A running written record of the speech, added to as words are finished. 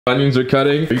Onions are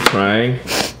cutting. Are you crying?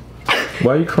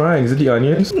 Why are you crying? Is it the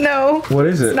onions? No. What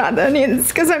is it? It's not the onions,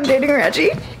 because I'm dating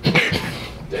Reggie.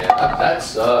 Damn, that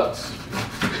sucks.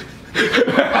 3, 2,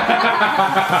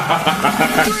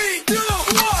 1,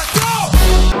 go!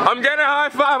 I'm getting a high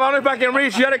five. I don't know if I can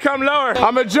reach. You gotta come lower.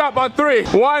 I'm gonna jump on 3.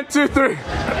 1, 2, 3.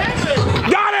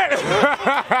 Got it!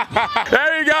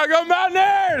 There you go. Go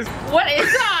Mountaineers! What is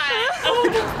that?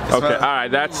 Okay, alright,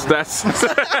 that's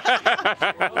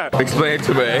explain it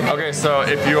to me. Okay, so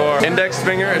if your index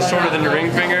finger is shorter than your ring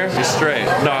finger, you're straight.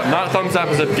 No, not thumbs up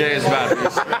as if gay is bad.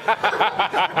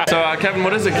 So, Kevin,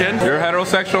 what is it, kid? You're a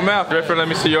heterosexual male. Griffin, let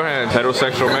me see your hands.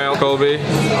 Heterosexual male. Colby.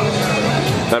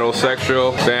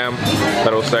 Heterosexual. Sam.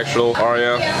 Heterosexual.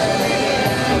 Aryia.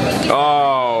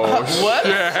 Oh, what?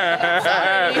 Shit.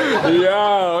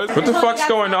 Yo, what the fuck's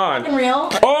going on? Real?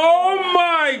 Oh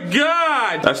my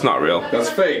god! That's not real. That's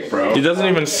fake, bro. He doesn't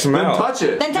even smell. Then touch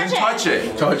it. Then touch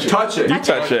it. Touch it. Touch it. You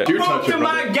touch it. You touch it,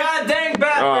 my goddamn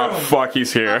bathroom. Oh fuck,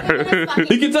 he's here.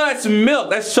 You can tell that's milk.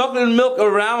 That's chocolate and milk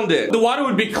around it. The water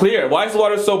would be clear. Why is the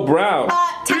water so brown?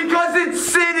 Because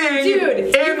it's sitting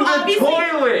Dude, in the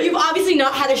toilet. You've obviously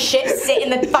not had a shit sit in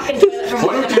the fucking toilet for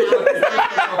more than an hour.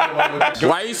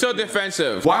 Why are you so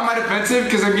defensive? Why am I defensive?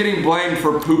 Because I'm getting blamed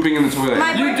for pooping in the toilet.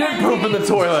 You did Poop in the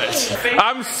toilet.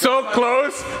 I'm so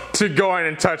close to going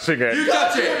and touching it. You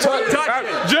touch it. Touch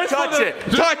it. Just Touch it.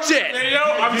 Touch it.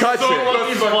 I'm Touch so it. close.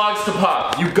 These vlogs to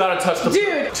pop. You gotta touch the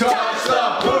Dude. Touch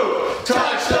the poop.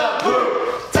 Touch the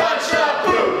poop. Touch the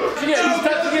poop. Yeah, he's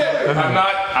touching it. I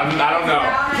don't know.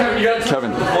 Kevin, you gotta touch the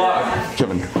vlog.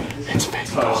 Kevin. It's fake.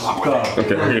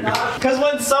 Okay. Because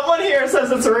when someone here says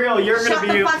it's real, you're Shut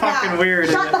gonna be the fuck fucking up. weird.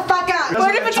 Shut the fuck up.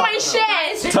 What if it's my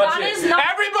shit? Touch That it. is not.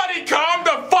 Everybody calm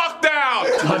the fuck down!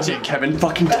 Touch it, Kevin.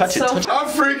 Fucking touch it. Touch it. I'm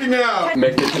freaking out.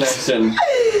 Make the connection.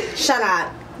 Shut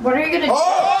up. What are you gonna do?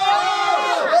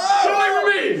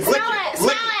 Smell it.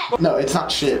 Smell it. No, it's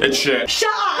not shit. It's shit. Shut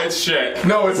up. It's shit.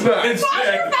 No, it's not. It's Wash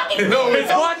shit. your fucking No,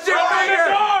 it's watch your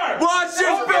finger! Watch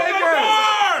your finger!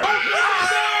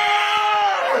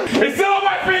 It's still on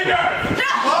my finger!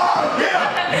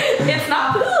 It's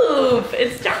not poop.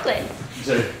 It's chocolate.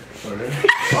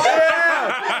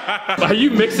 Are you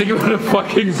mixing it with a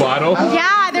fucking bottle?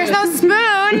 Yeah, there's no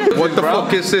spoon. What the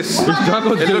fuck is this?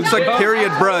 It looks like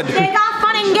period bread. They got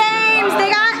fun and games. They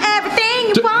got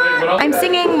everything you want. I'm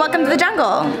singing Welcome to the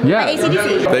Jungle by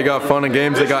AC/DC. They got fun and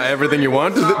games. They got everything you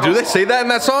want. Do they say that in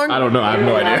that song? I don't know. I have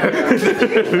no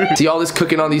idea. See, all this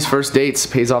cooking on these first dates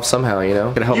pays off somehow, you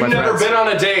know? Gonna help You've my never friends. been on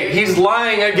a date. He's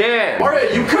lying again.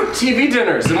 Aryia, you cook TV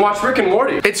dinners and watch Rick and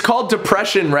Morty. It's called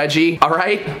depression, Reggie, all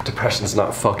right? Depression's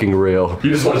not fucking real.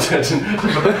 You just want attention.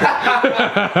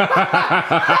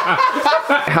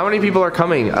 How many people are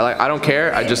coming? I don't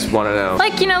care, I just wanna know.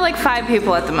 Like, you know, like 5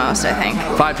 people at the most, I think.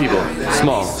 5 people,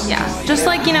 small. Yeah, just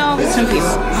like, you know, some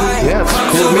people. Yeah, it's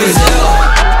cool with me.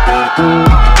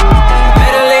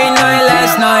 Met her late night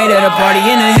last night at a party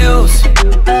in the hills.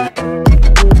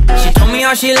 She told me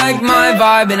how she liked my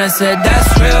vibe and I said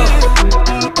that's real.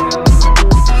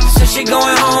 So she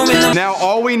going home in the Now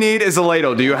all we need is a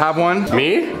ladle. Do you have one?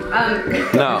 Me?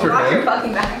 No.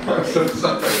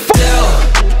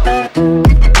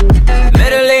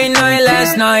 Met her late night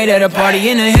last night at a party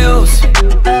in the hills.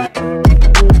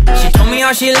 She told me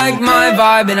how she liked my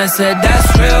vibe and I said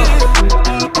that's real.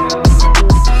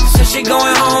 So she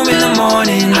going home in the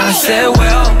morning. I said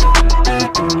well,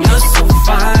 you're so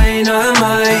fine, I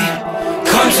might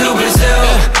come to Brazil.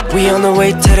 We on the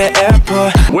way to the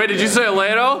airport. Wait, did you say a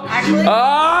ladle? Some more,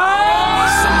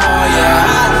 yeah, I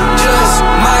just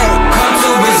might come to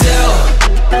Brazil.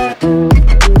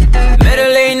 Met her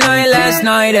late night last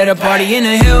night at a party in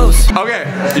the hills. Okay.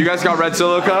 You guys got red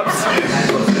Solo cups?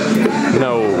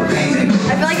 No. I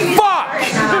feel like if you Fuck!